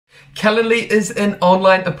Calendly is an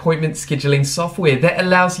online appointment scheduling software that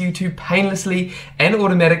allows you to painlessly and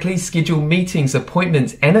automatically schedule meetings,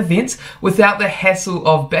 appointments, and events without the hassle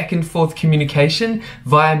of back and forth communication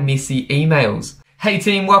via messy emails. Hey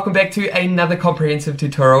team, welcome back to another comprehensive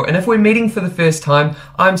tutorial, and if we're meeting for the first time,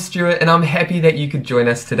 I'm Stewart and I'm happy that you could join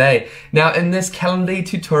us today. Now in this Calendly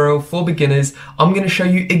tutorial for beginners, I'm going to show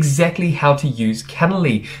you exactly how to use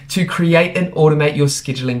Calendly to create and automate your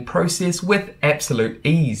scheduling process with absolute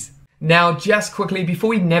ease. Now just quickly before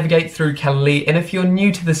we navigate through Calendly, and if you're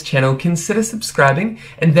new to this channel, consider subscribing,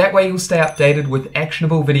 and that way you'll stay updated with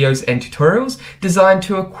actionable videos and tutorials designed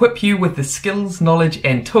to equip you with the skills, knowledge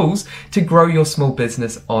and tools to grow your small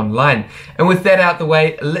business online. And with that out the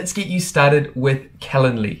way, let's get you started with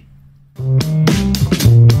Calendly.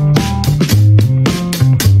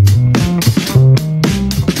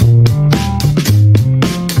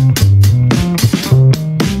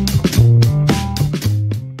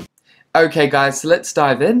 Okay guys, so let's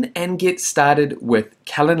dive in and get started with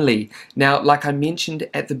Calendly. Now, like I mentioned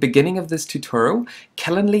at the beginning of this tutorial,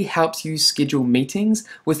 Calendly helps you schedule meetings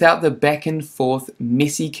without the back and forth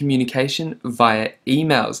messy communication via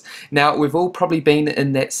emails. Now, we've all probably been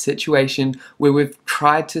in that situation where we've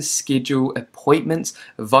tried to schedule appointments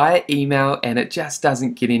via email and it just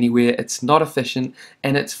doesn't get anywhere, it's not efficient,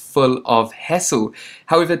 and it's full of hassle.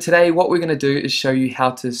 However, today what we're going to do is show you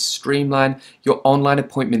how to streamline your online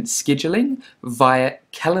appointment scheduling via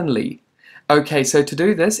Calendly. Okay, so to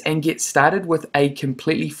do this and get started with a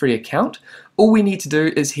completely free account, all we need to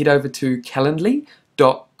do is head over to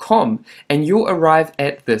calendly.com and you'll arrive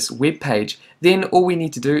at this web page. Then all we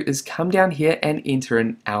need to do is come down here and enter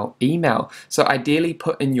in our email. So ideally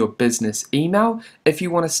put in your business email if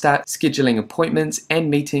you want to start scheduling appointments and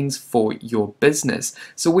meetings for your business.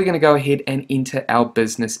 So we're going to go ahead and enter our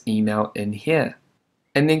business email in here.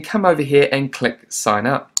 And then come over here and click sign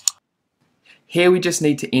up. Here we just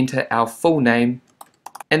need to enter our full name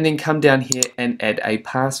and then come down here and add a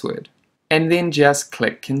password. And then just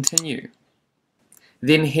click continue.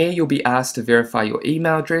 Then here you'll be asked to verify your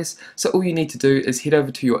email address, so all you need to do is head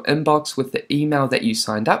over to your inbox with the email that you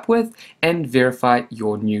signed up with and verify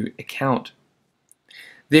your new account.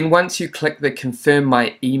 Then once you click the confirm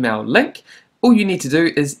my email link, all you need to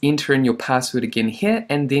do is enter in your password again here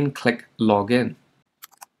and then click login.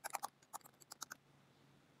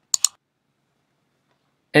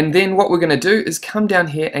 And then what we're going to do is come down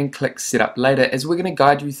here and click set up later, as we're going to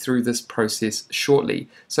guide you through this process shortly.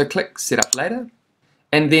 So click set up later.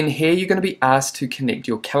 And then here you're going to be asked to connect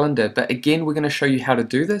your calendar, but again we're going to show you how to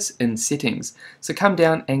do this in settings. So come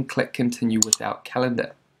down and click continue without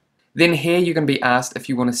calendar. Then here you're going to be asked if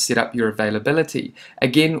you want to set up your availability.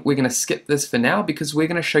 Again, we're going to skip this for now because we're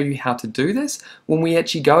going to show you how to do this when we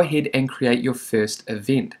actually go ahead and create your first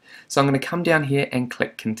event. So I'm going to come down here and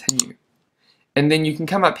click continue. And then you can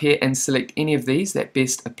come up here and select any of these that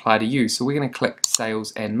best apply to you. So we're going to click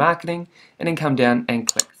sales and marketing and then come down and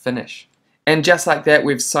click finish. And just like that,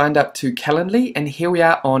 we've signed up to Calendly and here we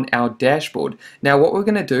are on our dashboard. Now what we're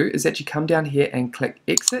going to do is actually come down here and click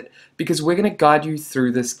exit, because we're going to guide you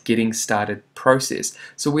through this getting started process.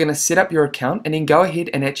 So we're going to set up your account and then go ahead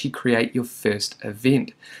and actually create your first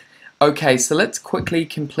event. Okay, so let's quickly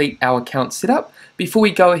complete our account setup before we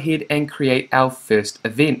go ahead and create our first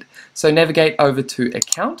event. So navigate over to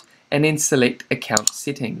account and then select account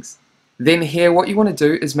settings. Then here what you want to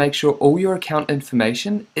do is make sure all your account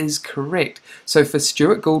information is correct. So for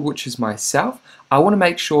Stewart Gauld, which is myself, I want to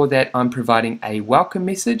make sure that I'm providing a welcome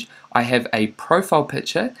message, I have a profile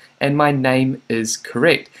picture, and my name is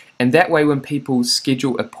correct. And that way when people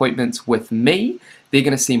schedule appointments with me, they're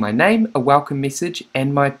going to see my name, a welcome message,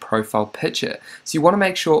 and my profile picture. So you want to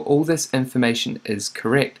make sure all this information is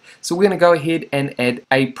correct. So we're going to go ahead and add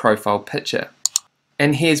a profile picture.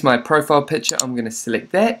 And here's my profile picture. I'm going to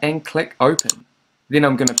select that and click open. Then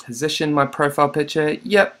I'm going to position my profile picture.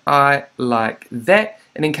 Yep, I like that.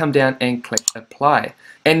 And then come down and click apply.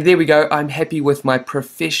 And there we go, I'm happy with my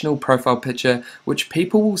professional profile picture, which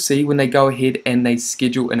people will see when they go ahead and they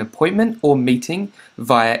schedule an appointment or meeting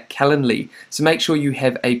via Calendly. So make sure you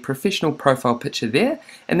have a professional profile picture there,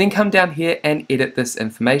 and then come down here and edit this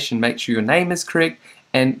information. Make sure your name is correct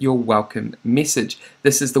and your welcome message.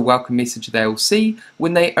 This is the welcome message they'll see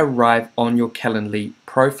when they arrive on your Calendly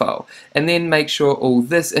profile. And then make sure all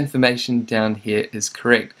this information down here is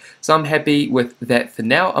correct. So I'm happy with that for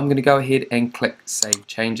now. I'm going to go ahead and click Save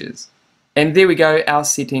Changes. And there we go, our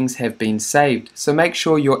settings have been saved. So make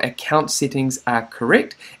sure your account settings are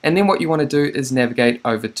correct. And then what you want to do is navigate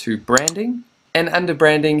over to Branding. And under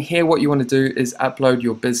branding, here what you want to do is upload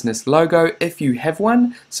your business logo if you have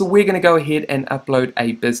one. So we're going to go ahead and upload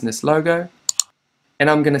a business logo. and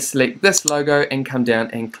I'm going to select this logo and come down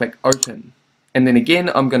and click open. And then again,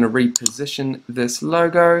 I'm going to reposition this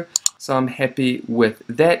logo, so I'm happy with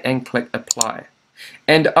that, and click apply.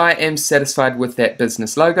 And I am satisfied with that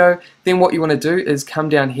business logo. Then what you want to do is come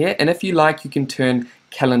down here, and if you like, you can turn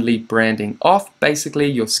Calendly branding off. Basically,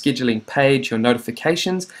 your scheduling page, your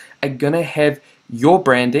notifications are going to have your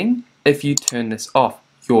branding if you turn this off,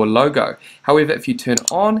 your logo. However, if you turn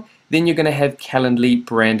it on, then you're going to have Calendly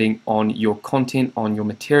branding on your content, on your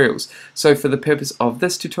materials. So for the purpose of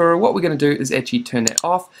this tutorial, what we're going to do is actually turn that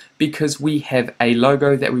off, because we have a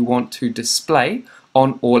logo that we want to display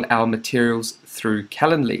on all our materials through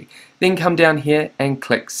Calendly. Then come down here and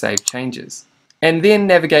click Save Changes. And then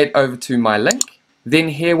navigate over to My Link. Then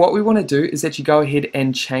here what we want to do is actually go ahead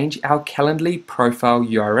and change our Calendly profile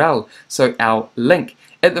URL. So our link,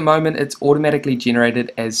 at the moment it's automatically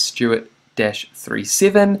generated as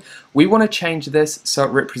Stewart-37. We want to change this so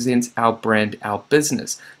it represents our brand, our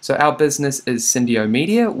business. So our business is Syndio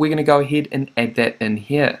Media. We're going to go ahead and add that in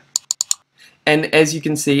here. And as you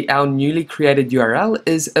can see, our newly created URL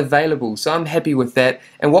is available, so I'm happy with that.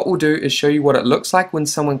 And what we'll do is show you what it looks like when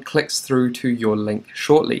someone clicks through to your link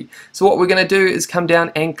shortly. So what we're going to do is come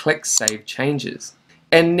down and click Save Changes.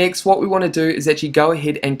 And next, what we want to do is actually go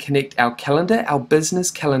ahead and connect our calendar, our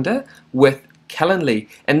business calendar, with Calendly,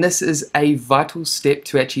 and this is a vital step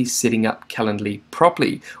to actually setting up Calendly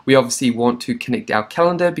properly. We obviously want to connect our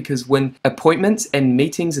calendar because when appointments and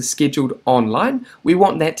meetings are scheduled online, we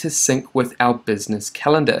want that to sync with our business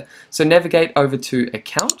calendar. So navigate over to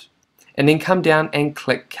Account and then come down and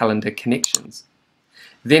click Calendar Connections.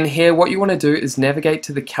 Then here what you want to do is navigate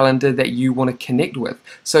to the calendar that you want to connect with.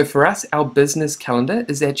 So for us, our business calendar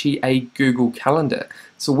is actually a Google Calendar.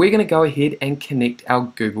 So we're going to go ahead and connect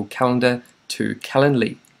our Google Calendar to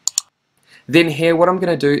Calendly. Then here what I'm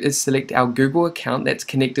going to do is select our Google account that's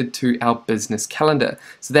connected to our business calendar.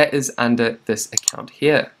 So that is under this account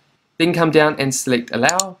here. Then come down and select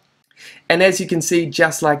Allow. And as you can see,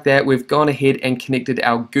 just like that, we've gone ahead and connected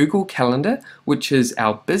our Google Calendar, which is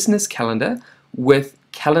our business calendar, with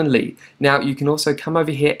Calendly. Now you can also come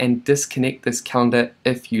over here and disconnect this calendar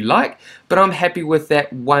if you like, but I'm happy with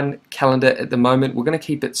that one calendar at the moment. We're going to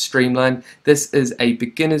keep it streamlined. This is a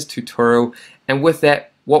beginner's tutorial, and with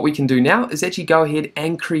that, what we can do now is actually go ahead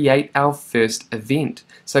and create our first event.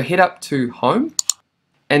 So head up to Home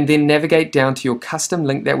and then navigate down to your custom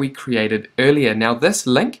link that we created earlier. Now this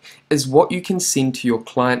link is what you can send to your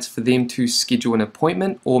clients for them to schedule an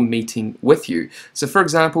appointment or meeting with you. So for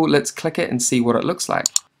example, let's click it and see what it looks like.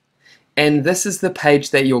 And this is the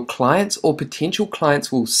page that your clients or potential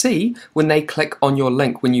clients will see when they click on your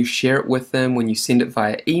link, when you share it with them, when you send it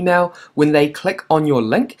via email. When they click on your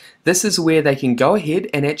link, this is where they can go ahead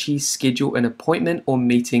and actually schedule an appointment or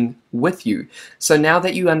meeting with you. So now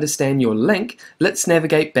that you understand your link, let's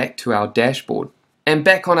navigate back to our dashboard. And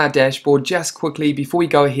back on our dashboard, just quickly before we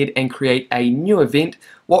go ahead and create a new event,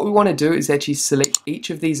 what we want to do is actually select each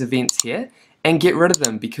of these events here and get rid of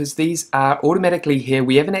them because these are automatically here.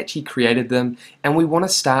 We haven't actually created them, and we want to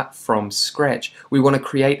start from scratch. We want to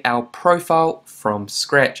create our profile from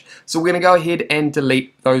scratch. So we're going to go ahead and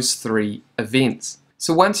delete those 3 events.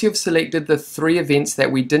 So once you've selected the 3 events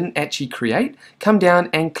that we didn't actually create, come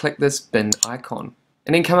down and click this bin icon.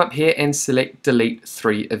 And then come up here and select Delete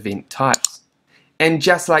 3 Event Types. And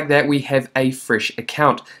just like that, we have a fresh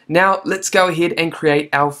account. Now let's go ahead and create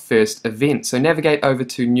our first event. So navigate over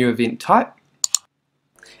to New Event Type.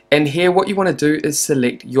 And here what you want to do is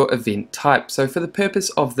select your event type. So for the purpose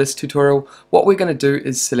of this tutorial, what we're going to do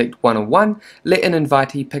is select one-on-one, let an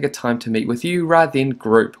invitee pick a time to meet with you, rather than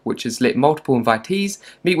group, which is let multiple invitees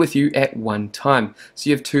meet with you at one time. So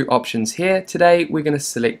you have 2 options here. Today we're going to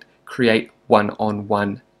select create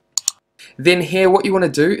one-on-one. Then here what you want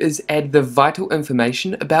to do is add the vital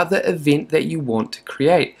information about the event that you want to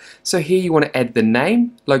create. So here you want to add the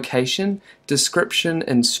name, location, description,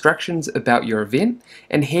 instructions about your event,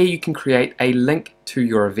 and here you can create a link to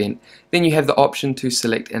your event. Then you have the option to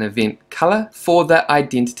select an event color for the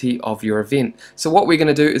identity of your event. So what we're going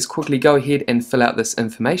to do is quickly go ahead and fill out this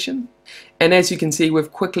information. And as you can see,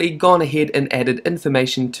 we've quickly gone ahead and added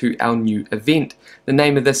information to our new event. The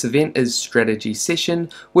name of this event is Strategy Session,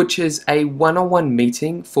 which is a one-on-one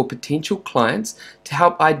meeting for potential clients to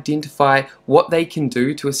help identify what they can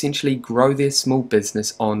do to essentially grow their small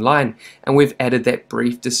business online. And we've added that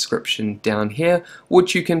brief description down here,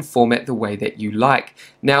 which you can format the way that you like.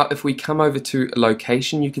 Now, if we come over to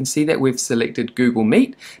location, you can see that we've selected Google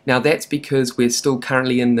Meet. Now that's because we're still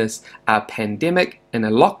currently in this pandemic, in a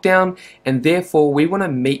lockdown, and therefore we want to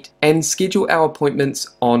meet and schedule our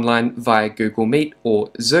appointments online via Google Meet or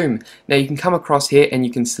Zoom. Now you can come across here and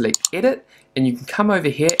you can select edit, and you can come over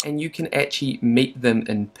here and you can actually meet them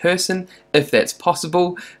in person if that's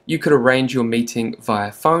possible. You could arrange your meeting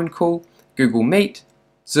via phone call, Google Meet,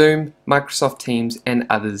 Zoom, Microsoft Teams, and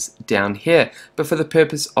others down here. But for the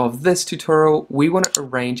purpose of this tutorial, we want to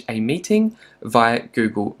arrange a meeting via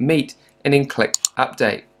Google Meet and then click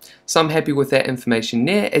Update. So I'm happy with that information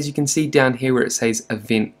there. As you can see down here where it says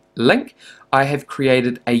Event Link, I have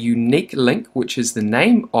created a unique link, which is the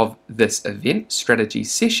name of this event, strategy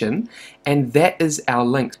session, and that is our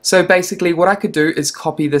link. So basically what I could do is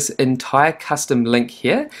copy this entire custom link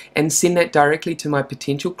here and send that directly to my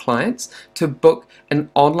potential clients to book an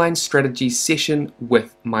online strategy session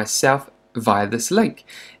with myself via this link.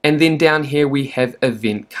 And then down here we have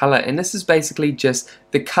event color, and this is basically just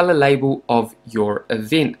the color label of your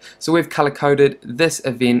event. So we've color coded this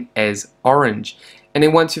event as orange. And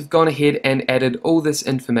then once you've gone ahead and added all this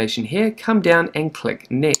information here, come down and click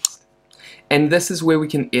Next. And this is where we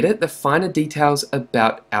can edit the finer details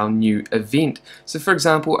about our new event. So for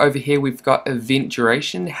example, over here we've got event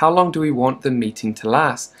duration. How long do we want the meeting to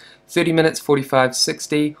last? 30 minutes, 45,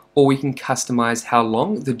 60, or we can customize how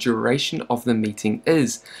long the duration of the meeting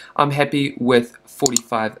is. I'm happy with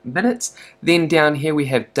 45 minutes. Then down here we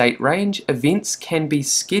have date range. Events can be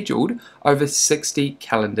scheduled over 60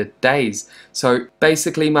 calendar days. So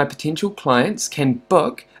basically my potential clients can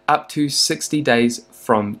book up to 60 days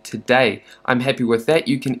from today. I'm happy with that.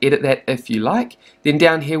 You can edit that if you like. Then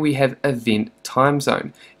down here we have event time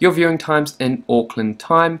zone. Your viewing times in Auckland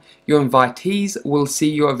time. Your invitees will see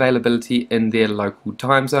your availability in their local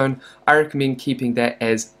time zone. I recommend keeping that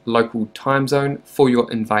as local time zone for your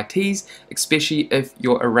invitees, especially if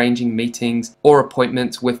you're arranging meetings or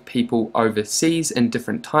appointments with people overseas in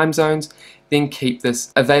different time zones. Then keep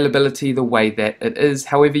this availability the way that it is.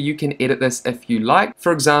 However, you can edit this if you like.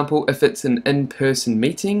 For example, if it's an in-person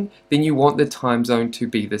meeting, then you want the time zone to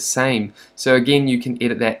be the same. So again, you can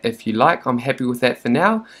edit that if you like. I'm happy with that for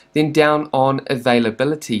now. Then down on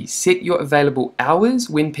availability, set your available hours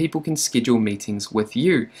when people can schedule meetings with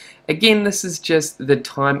you. Again, this is just the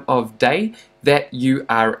time of day that you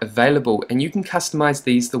are available, and you can customize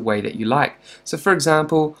these the way that you like. So for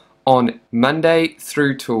example, on Monday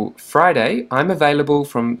through till Friday, I'm available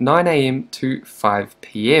from 9 AM to 5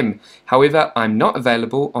 PM. However, I'm not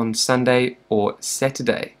available on Sunday or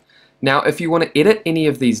Saturday. Now, if you want to edit any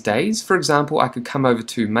of these days, for example, I could come over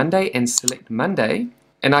to Monday and select Monday,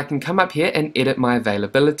 and I can come up here and edit my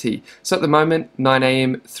availability. So at the moment, 9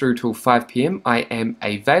 AM through till 5 PM, I am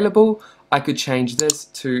available. I could change this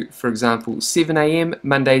to, for example, 7 AM.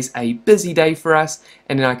 Monday's a busy day for us,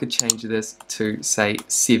 and then I could change this to, say,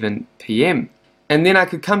 7 PM. And then I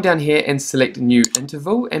could come down here and select new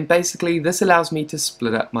interval, and basically this allows me to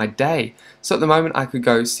split up my day. So at the moment I could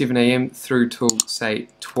go 7 AM through till, say,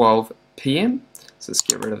 12 PM. So let's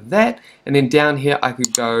get rid of that. And then down here I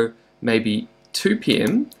could go maybe 2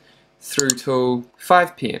 PM through till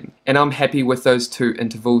 5 PM. And I'm happy with those two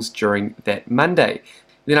intervals during that Monday.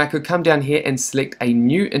 Then I could come down here and select a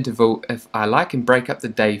new interval if I like and break up the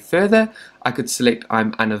day further. I could select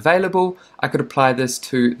I'm unavailable. I could apply this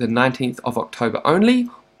to the 19th of October only,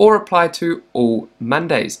 or apply to all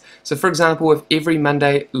Mondays. So for example, if every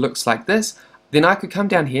Monday looks like this, then I could come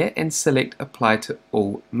down here and select apply to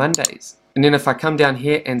all Mondays. And then if I come down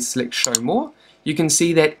here and select show more, you can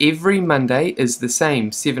see that every Monday is the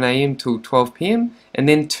same, 7 AM till 12 PM, and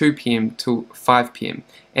then 2 PM till 5 PM.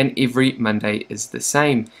 And every Monday is the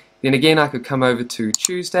same. Then again, I could come over to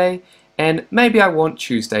Tuesday, and maybe I want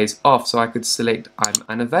Tuesdays off, so I could select I'm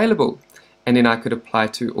unavailable. And then I could apply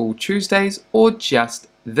to all Tuesdays or just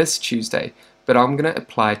this Tuesday. But I'm going to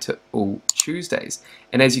apply to all Tuesdays.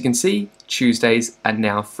 And as you can see, Tuesdays are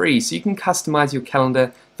now free, so you can customize your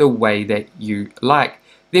calendar the way that you like.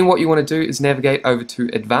 Then what you want to do is navigate over to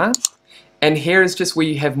Advanced, and here is just where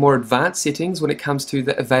you have more advanced settings when it comes to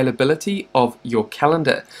the availability of your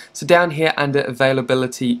calendar. So down here under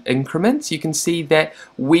availability increments, you can see that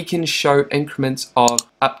we can show increments of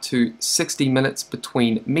up to 60 minutes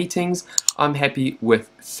between meetings. I'm happy with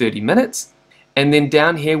 30 minutes. And then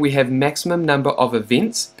down here we have maximum number of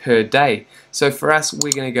events per day. So for us,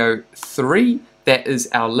 we're going to go 3. That is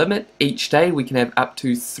our limit. Each day we can have up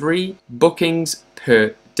to 3 bookings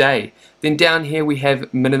per day. Then down here we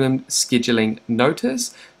have minimum scheduling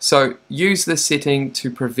notice. So use this setting to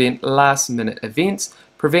prevent last minute events,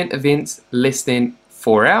 prevent events less than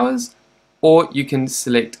 4 hours, or you can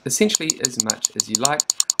select essentially as much as you like.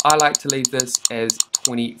 I like to leave this as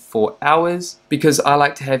 24 hours because I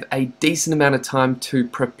like to have a decent amount of time to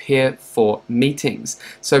prepare for meetings.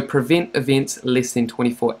 So prevent events less than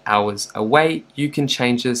 24 hours away. You can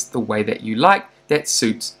change this the way that you like. That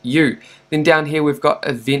suits you. Then down here we've got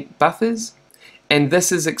event buffers. And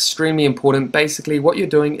this is extremely important. Basically, what you're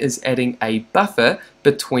doing is adding a buffer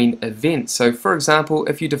between events. So for example,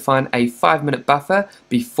 if you define a 5-minute buffer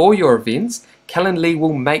before your events, Calendly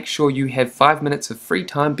will make sure you have 5 minutes of free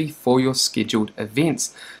time before your scheduled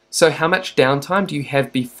events. So how much downtime do you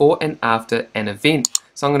have before and after an event?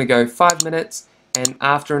 So I'm going to go 5 minutes, and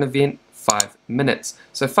after an event, 5 minutes.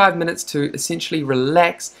 So 5 minutes to essentially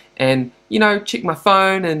relax and, you know, check my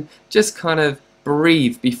phone and just kind of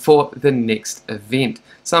breathe before the next event.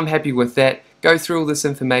 So I'm happy with that. Go through all this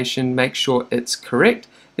information, make sure it's correct,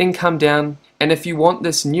 then come down, and if you want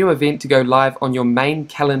this new event to go live on your main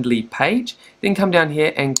Calendly page, then come down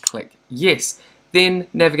here and click yes. Then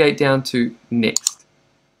navigate down to next.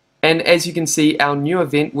 And as you can see, our new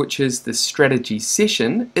event, which is the strategy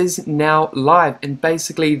session, is now live. And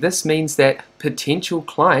basically this means that potential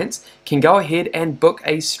clients can go ahead and book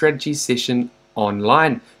a strategy session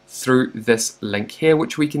online through this link here,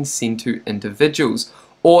 which we can send to individuals.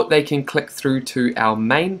 Or they can click through to our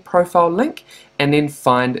main profile link and then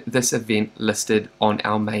find this event listed on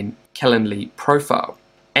our main Calendly profile.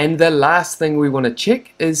 And the last thing we want to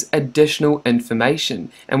check is additional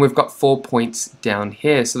information, and we've got 4 points down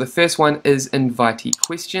here. So the first one is invitee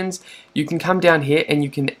questions. You can come down here and you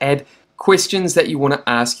can add questions that you want to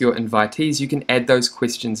ask your invitees. You can add those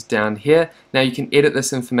questions down here. Now you can edit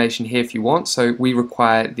this information here if you want, so we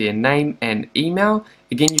require their name and email.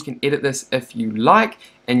 Again, you can edit this if you like,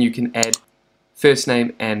 and you can add first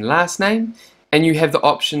name and last name. And you have the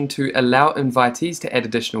option to allow invitees to add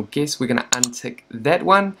additional guests. We're going to untick that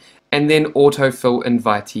one, and then autofill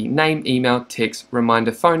invitee name, email, text,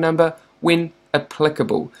 reminder, phone number when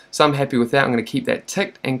applicable. So I'm happy with that. I'm going to keep that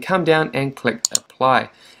ticked and come down and click apply.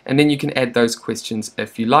 And then you can add those questions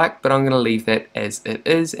if you like, but I'm going to leave that as it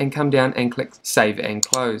is and come down and click save and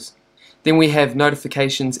close. Then we have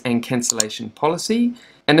notifications and cancellation policy.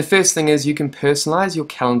 And the first thing is you can personalize your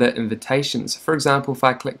calendar invitations. For example, if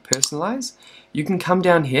I click personalize, you can come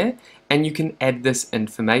down here and you can add this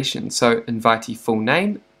information. So invitee full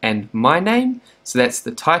name and my name. So that's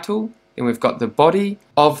the title. Then we've got the body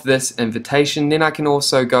of this invitation. Then I can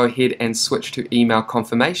also go ahead and switch to email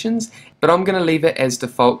confirmations, but I'm going to leave it as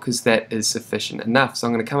default because that is sufficient enough. So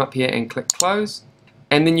I'm going to come up here and click close.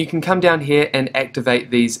 And then you can come down here and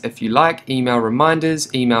activate these if you like, email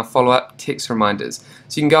reminders, email follow-up, text reminders.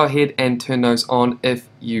 So you can go ahead and turn those on if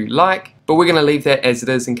you like, but we're going to leave that as it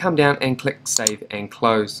is and come down and click save and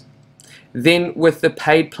close. Then with the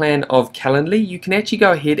paid plan of Calendly, you can actually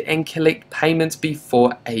go ahead and collect payments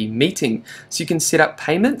before a meeting. So you can set up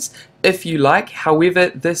payments if you like. However,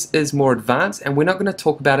 this is more advanced and we're not going to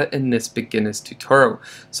talk about it in this beginner's tutorial.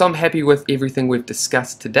 So I'm happy with everything we've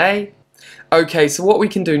discussed today. Okay, so what we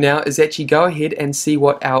can do now is actually go ahead and see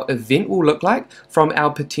what our event will look like from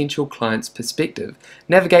our potential client's perspective.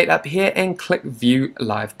 Navigate up here and click View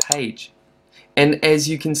Live Page. And as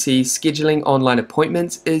you can see, scheduling online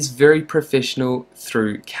appointments is very professional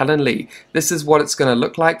through Calendly. This is what it's going to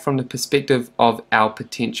look like from the perspective of our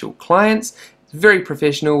potential clients. It's very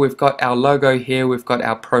professional. We've got our logo here, we've got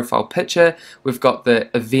our profile picture, we've got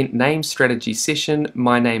the event name, strategy session,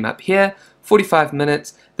 my name up here, 45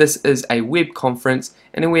 minutes. This is a web conference,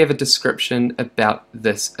 and then we have a description about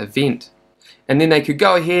this event. And then they could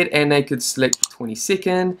go ahead and they could select the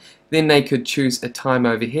 22nd, then they could choose a time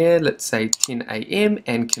over here, let's say 10 AM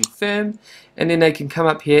and confirm, and then they can come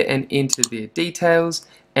up here and enter their details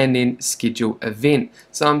and then schedule event.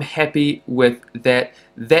 So I'm happy with that.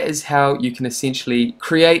 That is how you can essentially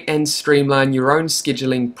create and streamline your own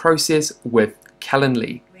scheduling process with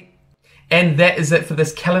Calendly. And that is it for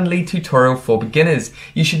this Calendly tutorial for beginners.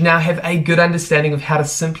 You should now have a good understanding of how to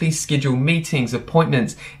simply schedule meetings,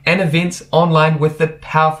 appointments, and events online with the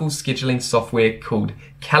powerful scheduling software called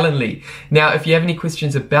Calendly. Now, if you have any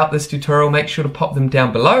questions about this tutorial, make sure to pop them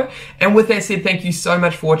down below. And with that said, thank you so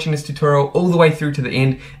much for watching this tutorial all the way through to the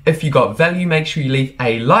end. If you got value, make sure you leave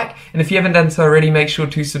a like. And if you haven't done so already, make sure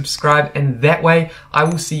to subscribe. And that way, I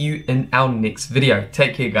will see you in our next video.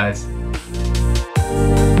 Take care, guys.